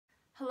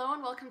Hello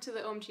and welcome to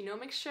the OM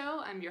Genomics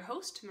Show. I'm your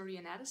host,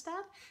 Maria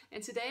Nadestad,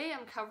 and today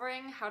I'm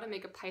covering how to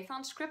make a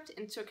Python script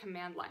into a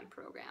command line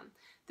program.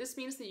 This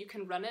means that you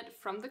can run it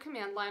from the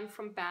command line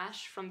from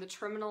Bash, from the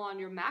terminal on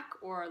your Mac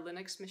or a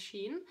Linux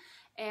machine.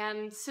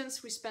 And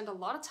since we spend a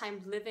lot of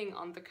time living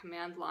on the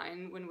command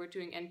line when we're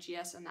doing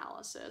NGS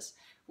analysis,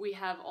 we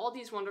have all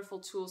these wonderful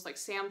tools like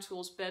SAM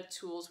tools, bed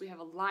tools, we have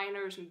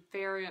aligners and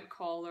variant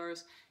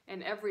callers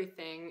and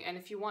everything. And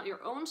if you want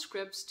your own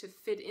scripts to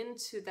fit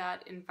into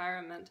that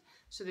environment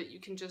so that you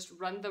can just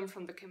run them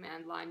from the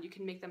command line, you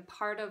can make them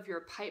part of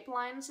your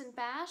pipelines in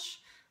Bash,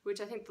 which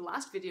I think the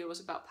last video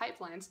was about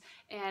pipelines.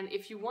 And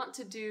if you want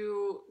to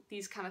do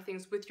these kind of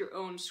things with your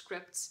own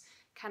scripts,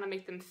 kind of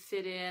make them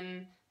fit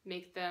in,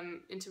 make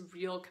them into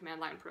real command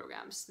line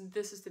programs,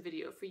 this is the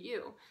video for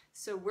you.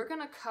 So we're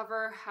going to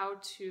cover how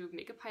to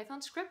make a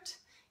Python script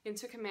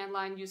into command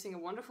line using a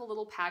wonderful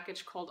little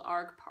package called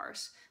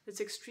argparse that's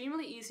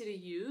extremely easy to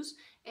use,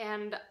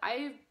 and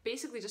I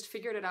basically just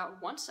figured it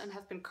out once and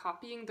have been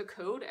copying the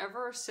code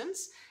ever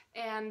since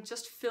and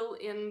just fill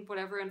in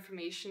whatever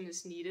information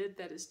is needed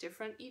that is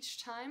different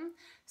each time.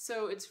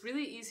 So it's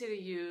really easy to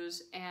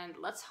use, and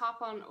let's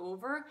hop on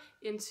over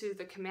into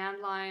the command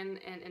line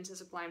and into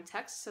Sublime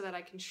Text so that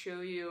I can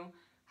show you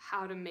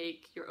how to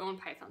make your own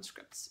Python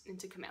scripts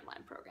into command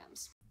line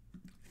programs.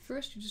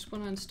 First, you just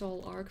want to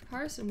install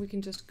argparse, and we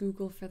can just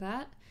Google for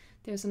that.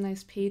 There's a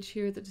nice page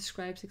here that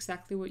describes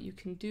exactly what you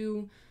can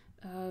do.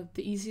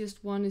 The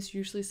easiest one is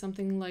usually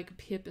something like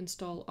pip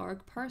install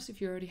argparse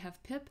if you already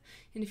have pip,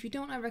 and if you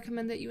don't, I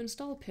recommend that you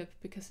install pip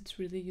because it's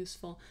really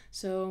useful.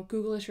 So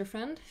Google is your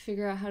friend,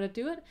 figure out how to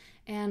do it,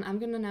 and I'm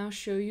going to now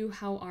show you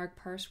how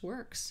argparse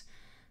works.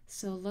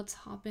 So let's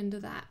hop into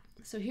that.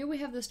 So here we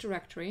have this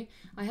directory.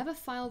 I have a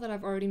file that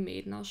I've already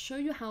made, and I'll show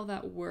you how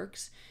that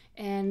works,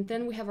 and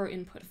then we have our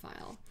input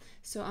file.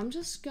 So I'm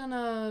just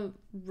gonna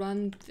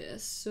run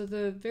this. So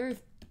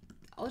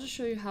I'll just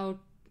show you how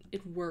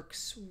it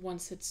works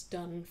once it's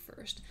done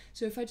first.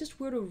 So if I just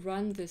were to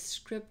run this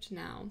script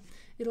now,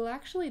 it'll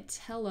actually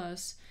tell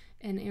us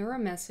an error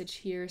message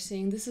here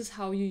saying this is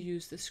how you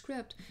use the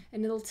script,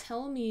 and it'll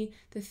tell me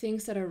the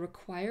things that are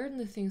required and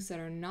the things that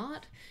are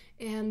not,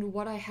 and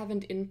what I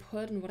haven't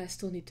input and what I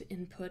still need to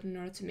input in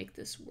order to make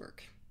this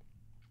work.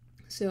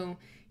 So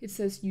it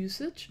says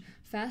usage,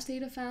 fasta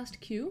to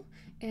fastq,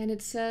 and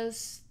it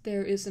says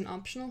there is an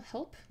optional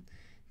help,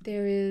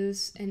 there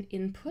is an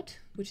input,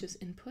 which is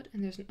input,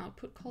 and there's an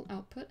output called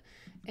output,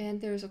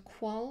 and there's a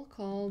qual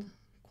called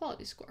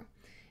quality score.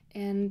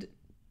 And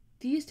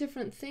these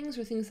different things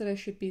are things that I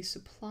should be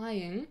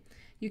supplying.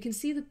 You can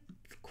see the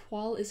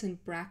qual is in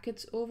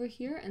brackets over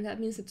here, and that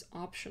means it's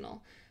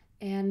optional.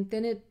 And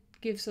then it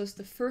gives us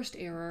the first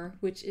error,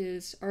 which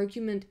is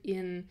argument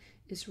in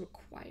is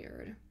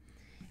required.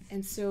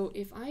 And so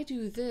if I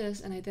do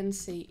this and I then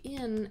say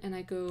in and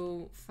I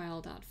go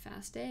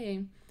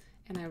file.fasta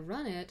and I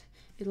run it,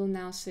 it'll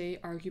now say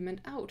argument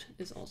out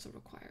is also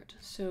required.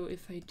 So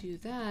if I do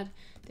that,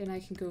 then I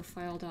can go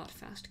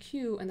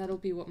file.fastq, and that'll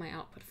be what my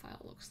output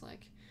file looks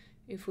like.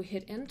 If we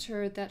hit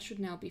enter, that should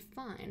now be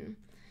fine.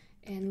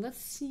 And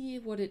let's see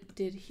what it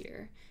did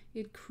here.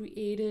 It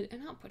created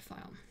an output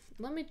file.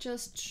 Let me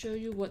just show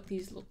you what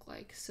these look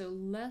like. So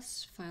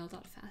less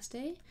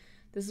file.fasta.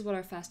 This is what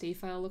our fasta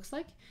file looks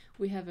like.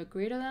 We have a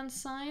greater than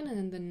sign and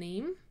then the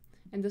name.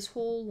 And this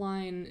whole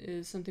line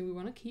is something we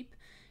want to keep.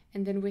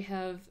 And then we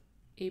have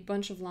a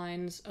bunch of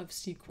lines of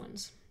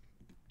sequence.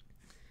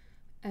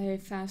 A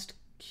fastq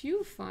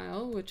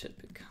file, which it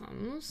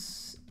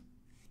becomes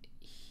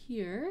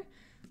here.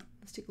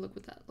 Let's take a look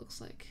what that looks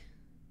like.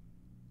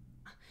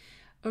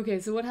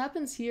 Okay, so what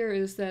happens here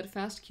is that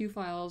fastq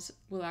files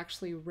will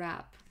actually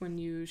wrap when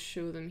you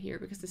show them here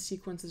because the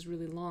sequence is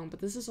really long, but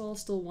this is all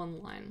still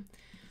one line.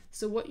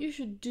 So what you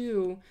should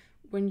do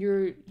when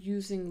you're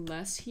using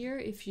less here,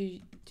 if you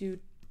do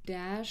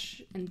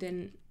dash and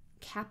then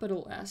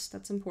capital S,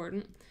 that's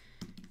important,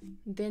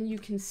 then you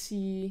can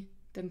see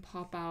them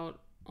pop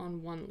out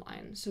on one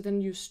line. So then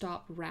you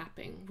stop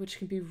wrapping, which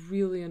can be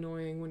really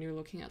annoying when you're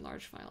looking at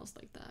large files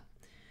like that.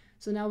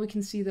 So now we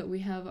can see that we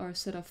have our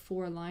set of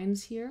 4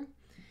 lines here,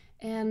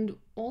 and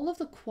all of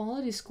the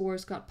quality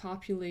scores got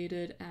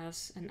populated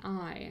as an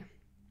I,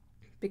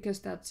 because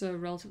that's a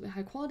relatively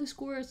high quality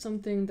score. It's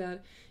something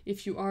that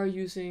if you are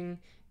using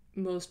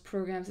most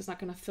programs, it's not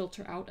going to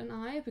filter out an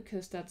I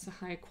because that's a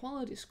high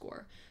quality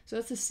score. So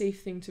that's a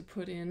safe thing to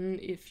put in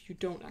if you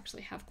don't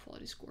actually have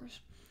quality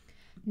scores.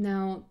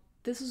 Now,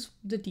 this is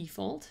the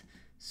default.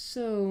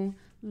 So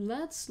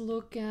let's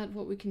look at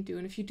what we can do.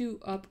 And if you do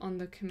up on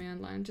the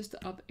command line, just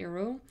the up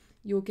arrow,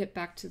 you'll get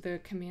back to the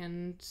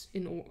commands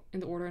in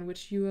the order in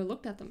which you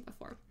looked at them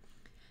before.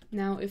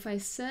 Now, if I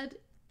said,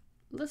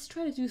 let's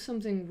try to do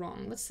something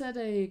wrong. Let's set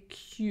a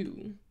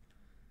Q.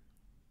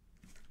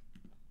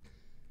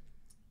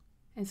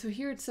 And so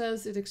here it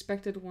says it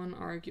expected 1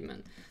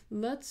 argument.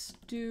 Let's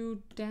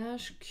do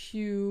dash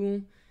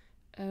Q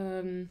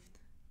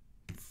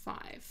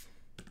 5.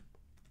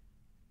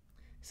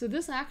 So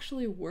this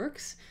actually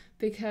works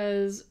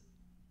because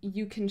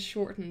you can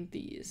shorten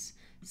these.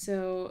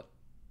 So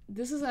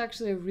this is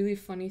actually a really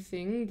funny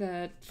thing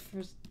that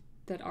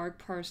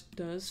argparse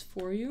does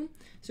for you.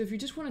 So if you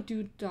just want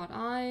to do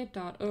 .i,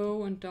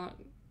 .o, and -i,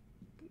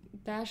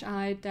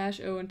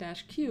 -o, and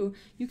 -q,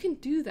 you can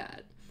do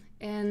that.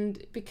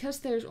 And because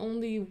there's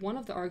only one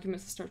of the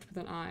arguments that starts with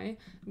an I,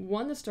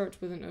 one that starts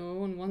with an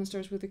O, and one that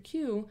starts with a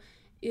Q,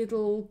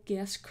 it'll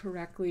guess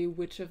correctly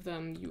which of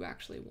them you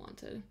actually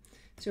wanted.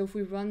 So if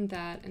we run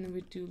that and then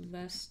we do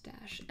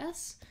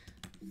 -s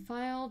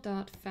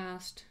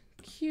file.fastq,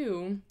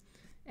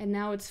 and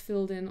now it's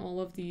filled in all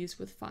of these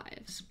with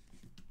 5s.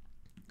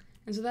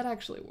 And so that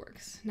actually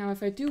works. Now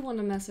if I do want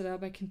to mess it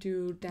up, I can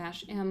do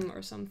 -m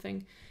or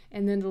something,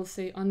 and then it'll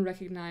say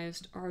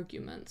unrecognized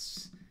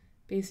arguments.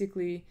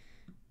 Basically,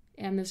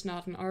 m is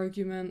not an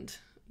argument,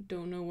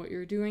 don't know what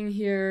you're doing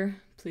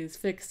here, please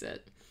fix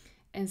it.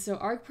 And so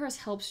argparse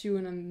helps you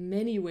in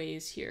many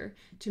ways here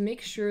to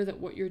make sure that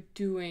what you're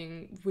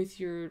doing with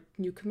your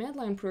new command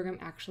line program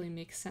actually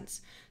makes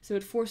sense. So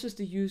it forces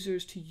the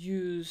users to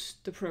use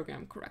the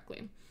program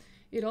correctly.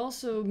 It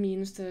also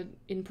means that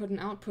input and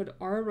output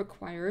are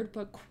required,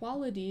 but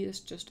quality is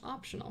just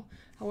optional.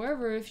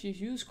 However, if you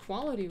use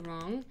quality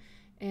wrong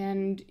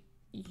and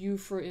you,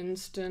 for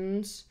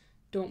instance,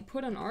 don't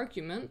put an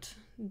argument,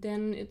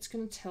 then it's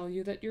going to tell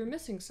you that you're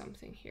missing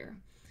something here.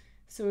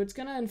 So it's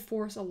going to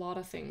enforce a lot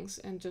of things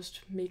and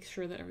just make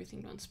sure that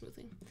everything runs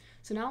smoothly.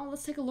 So now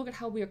let's take a look at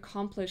how we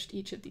accomplished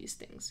each of these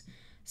things.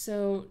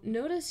 So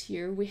notice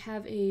here we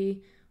have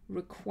a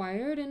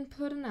required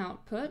input and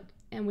output,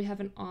 and we have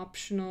an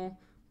optional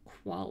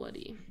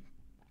quality.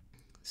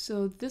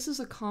 So this is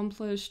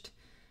accomplished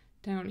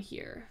down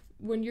here.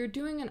 When you're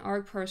doing an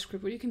argparse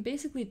script, what you can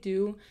basically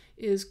do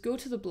is go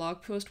to the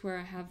blog post where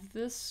I have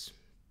this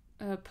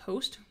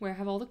post where I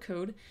have all the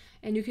code,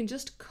 and you can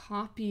just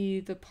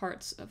copy the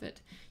parts of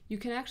it. You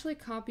can actually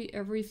copy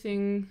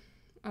everything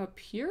up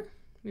here,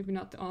 maybe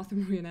not the author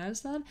Maria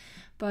Nadestad,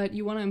 but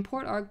you want to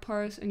import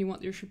argparse and you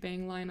want your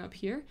shebang line up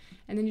here,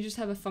 and then you just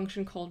have a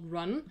function called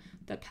run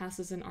that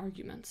passes in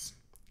arguments,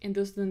 and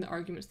those are then the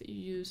arguments that you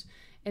use.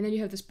 And then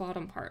you have this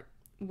bottom part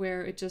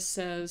where it just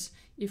says,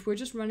 if we're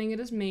just running it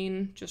as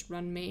main, just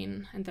run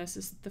main, and this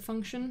is the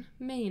function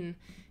main.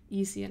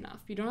 Easy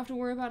enough. You don't have to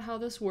worry about how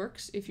this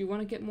works. If you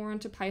want to get more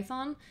into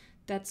Python,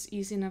 that's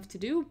easy enough to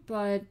do,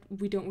 but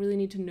we don't really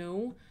need to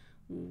know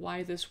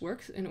why this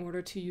works in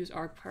order to use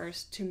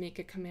argparse to make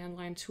a command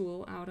line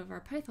tool out of our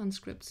Python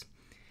scripts.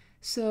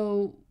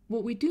 So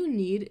what we do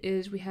need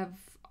is we have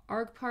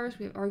argparse,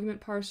 we have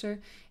argument parser,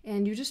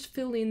 and you just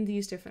fill in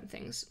these different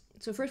things.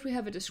 So first we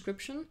have a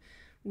description,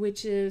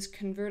 which is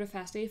convert a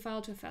fasta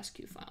file to a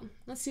fastq file.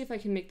 Let's see if I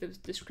can make the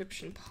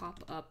description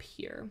pop up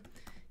here.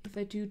 If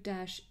I do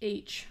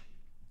 -h,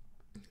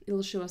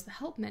 it'll show us the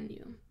help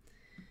menu.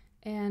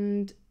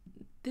 And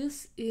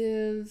this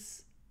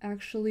is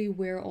actually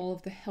where all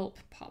of the help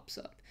pops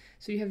up.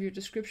 So you have your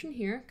description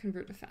here,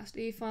 convert a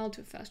fasta file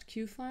to a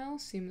fastq file,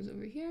 same as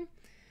over here.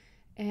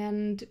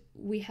 And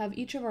we have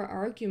each of our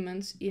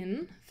arguments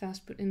in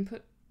fasta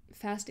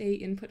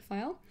input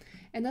file,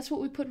 and that's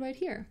what we put right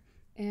here.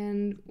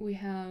 And we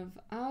have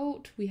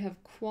out, we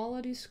have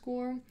quality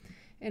score,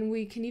 and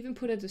we can even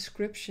put a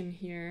description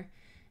here.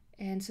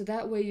 And so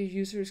that way your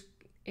users,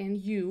 and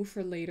you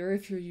for later,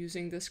 if you're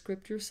using the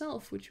script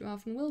yourself, which you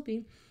often will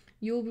be,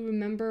 you'll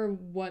remember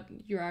what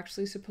you're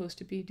actually supposed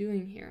to be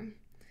doing here.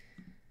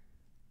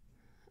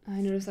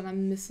 I notice that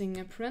I'm missing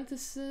a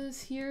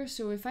parenthesis here,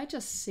 so if I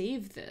just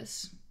save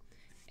this,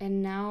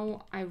 and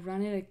now I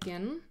run it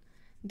again,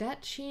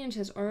 that change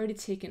has already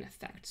taken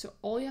effect. So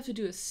all you have to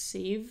do is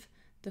save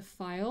the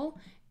file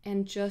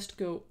and just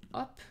go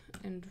up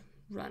and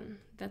run.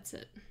 That's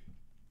it.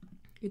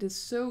 It is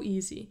so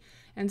easy.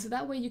 And so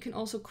that way you can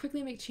also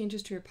quickly make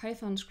changes to your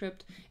Python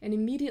script and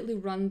immediately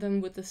run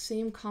them with the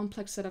same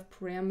complex set of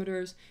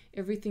parameters,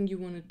 everything you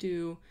want to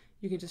do,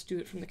 you can just do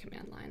it from the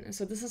command line. And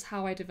so this is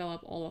how I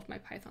develop all of my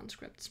Python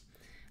scripts.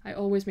 I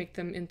always make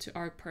them into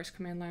argparse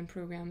command line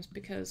programs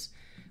because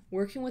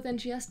working with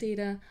NGS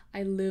data,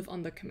 I live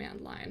on the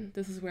command line.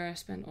 This is where I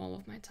spend all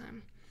of my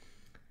time.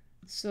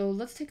 So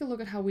let's take a look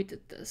at how we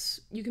did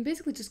this. You can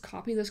basically just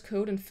copy this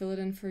code and fill it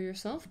in for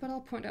yourself, but I'll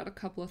point out a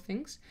couple of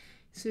things.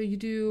 So you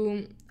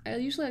do, I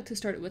usually like to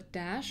start it with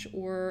dash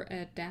or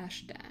a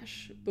dash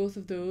dash. Both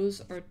of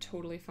those are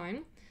totally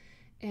fine.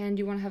 And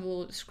you want to have a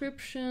little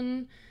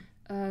description.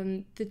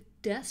 The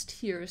dest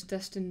here is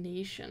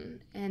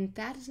destination, and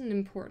that is an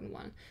important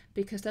one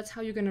because that's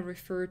how you're going to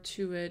refer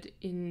to it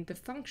in the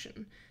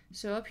function.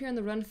 So up here in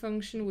the run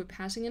function, we're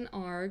passing in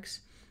args,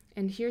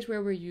 and here's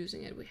where we're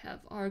using it. We have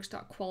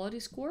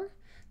args.qualityscore.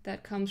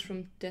 That comes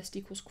from dest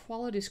equals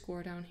quality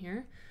score down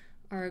here.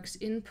 Args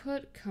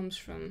input comes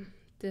from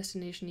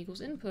destination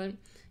equals input,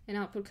 and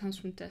output comes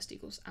from dest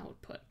equals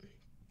output.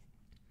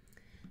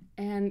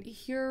 And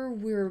here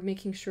we're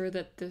making sure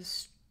that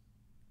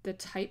the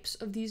types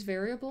of these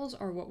variables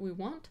are what we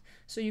want.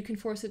 So you can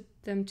force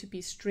them to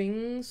be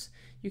strings,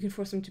 you can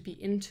force them to be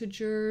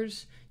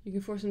integers, you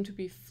can force them to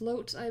be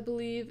floats, I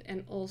believe,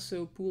 and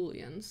also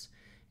booleans.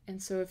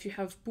 And so if you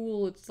have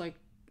bool, it's like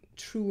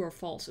true or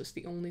false is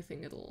the only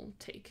thing it'll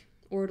take.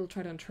 or it'll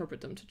try to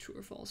interpret them to true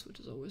or false, which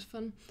is always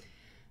fun.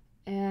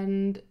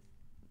 And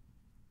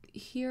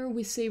here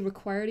we say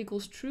required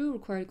equals true,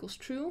 required equals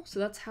true. So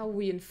that's how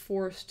we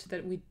enforced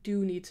that we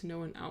do need to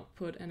know an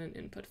output and an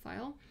input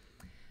file.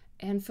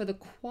 And for the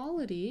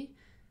quality,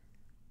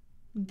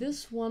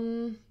 this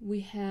one we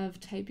have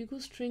type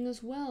equals string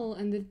as well,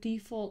 and the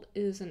default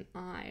is an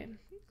I.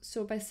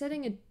 So by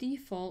setting a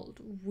default,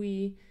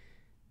 we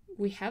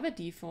have a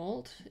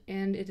default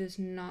and it is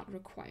not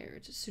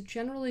required. So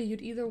generally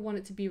you'd either want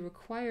it to be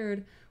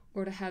required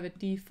or to have a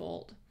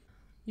default.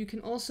 You can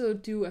also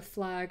do a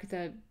flag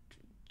that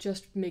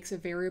just makes a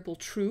variable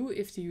true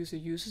if the user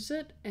uses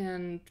it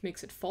and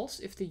makes it false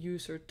if the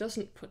user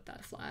doesn't put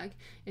that flag.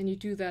 And you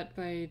do that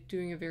by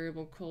doing a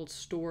variable called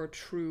store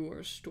true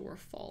or store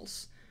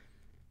false.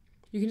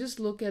 You can just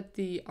look at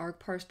the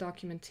argparse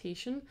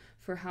documentation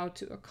for how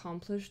to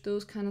accomplish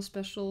those kind of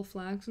special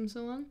flags and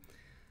so on.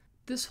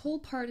 This whole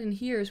part in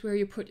here is where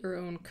you put your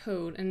own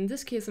code. And in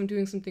this case, I'm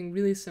doing something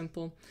really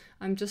simple.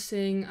 I'm just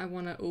saying I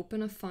want to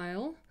open a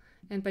file,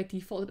 and by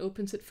default it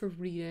opens it for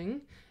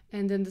reading.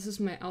 And then this is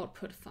my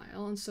output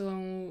file. And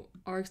so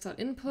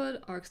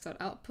args.input,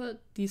 args.output,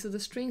 these are the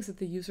strings that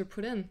the user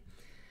put in.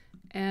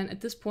 And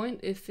at this point,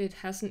 if it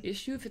has an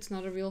issue, if it's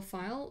not a real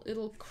file,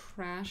 it'll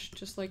crash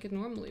just like it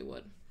normally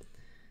would.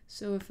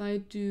 So if I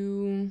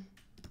do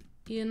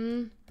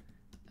in,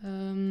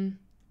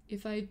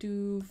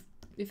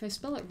 if I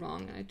spell it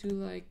wrong, I do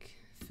like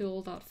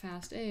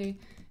fill.fasta,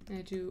 and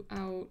I do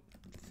out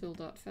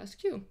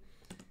fill.fastq,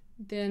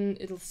 then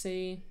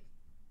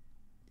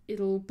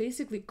it'll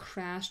basically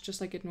crash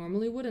just like it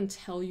normally would and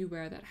tell you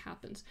where that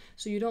happens.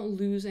 So you don't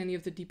lose any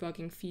of the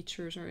debugging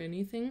features or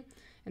anything.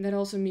 And that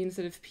also means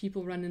that if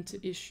people run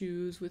into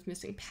issues with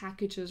missing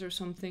packages or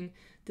something,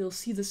 they'll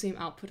see the same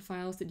output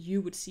files that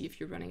you would see if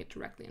you're running it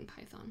directly in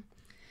Python.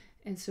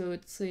 And so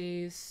it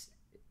says,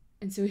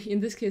 and so in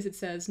this case it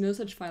says no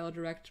such file or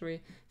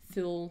directory,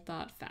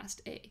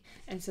 fill.fasta.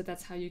 And so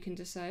that's how you can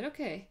decide,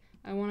 okay,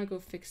 I want to go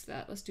fix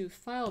that. Let's do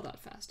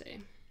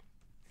file.fasta.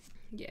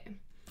 Yeah.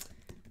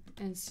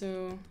 And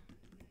so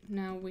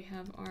now we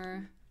have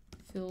our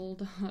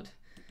fill.fastq,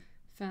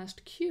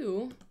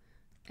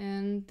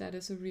 and that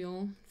is a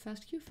real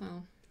fastq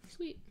file.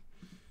 Sweet.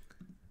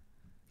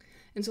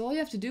 And so all you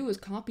have to do is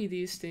copy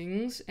these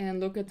things and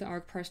look at the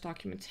argparse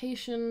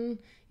documentation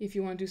if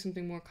you want to do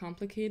something more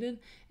complicated,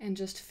 and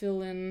just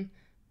fill in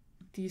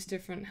these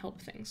different help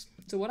things.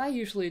 So what I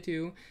usually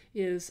do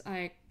is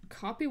I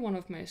copy one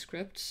of my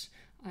scripts,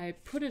 I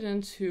put it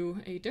into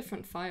a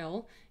different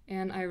file,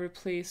 and I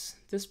replace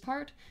this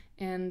part,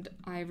 and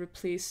I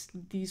replace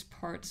these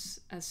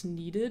parts as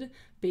needed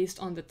based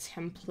on the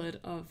template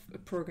of a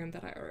program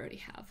that I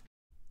already have.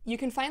 You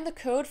can find the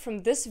code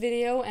from this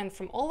video and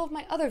from all of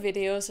my other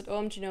videos at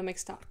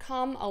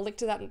omgenomics.com. I'll link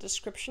to that in the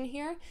description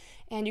here.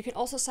 And you can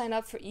also sign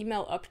up for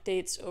email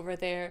updates over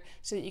there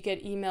so that you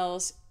get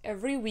emails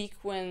every week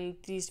when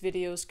these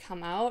videos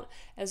come out,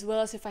 as well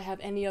as if I have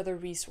any other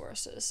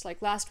resources.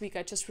 Like last week,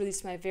 I just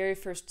released my very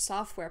first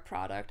software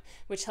product,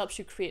 which helps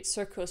you create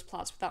Circos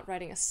plots without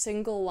writing a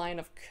single line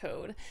of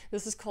code.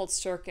 This is called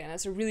Circa, and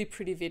it's a really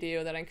pretty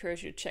video that I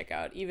encourage you to check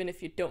out, even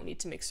if you don't need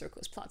to make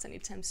Circos plots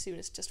anytime soon.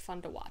 It's just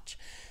fun to watch.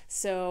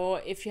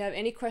 So if you have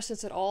any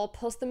questions at all,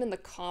 post them in the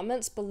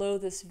comments below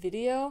this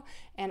video,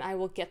 and I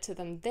will get to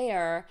them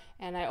there.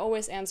 And I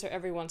always answer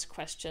everyone's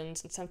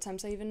questions, and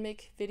sometimes I even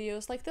make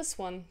videos like this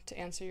one to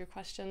answer your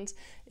questions.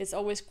 It's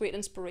always great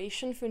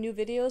inspiration for new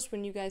videos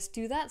when you guys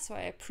do that, so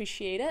I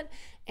appreciate it.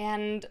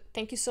 And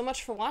thank you so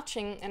much for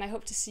watching, and I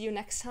hope to see you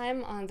next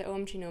time on the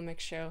OM Genomics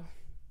Show.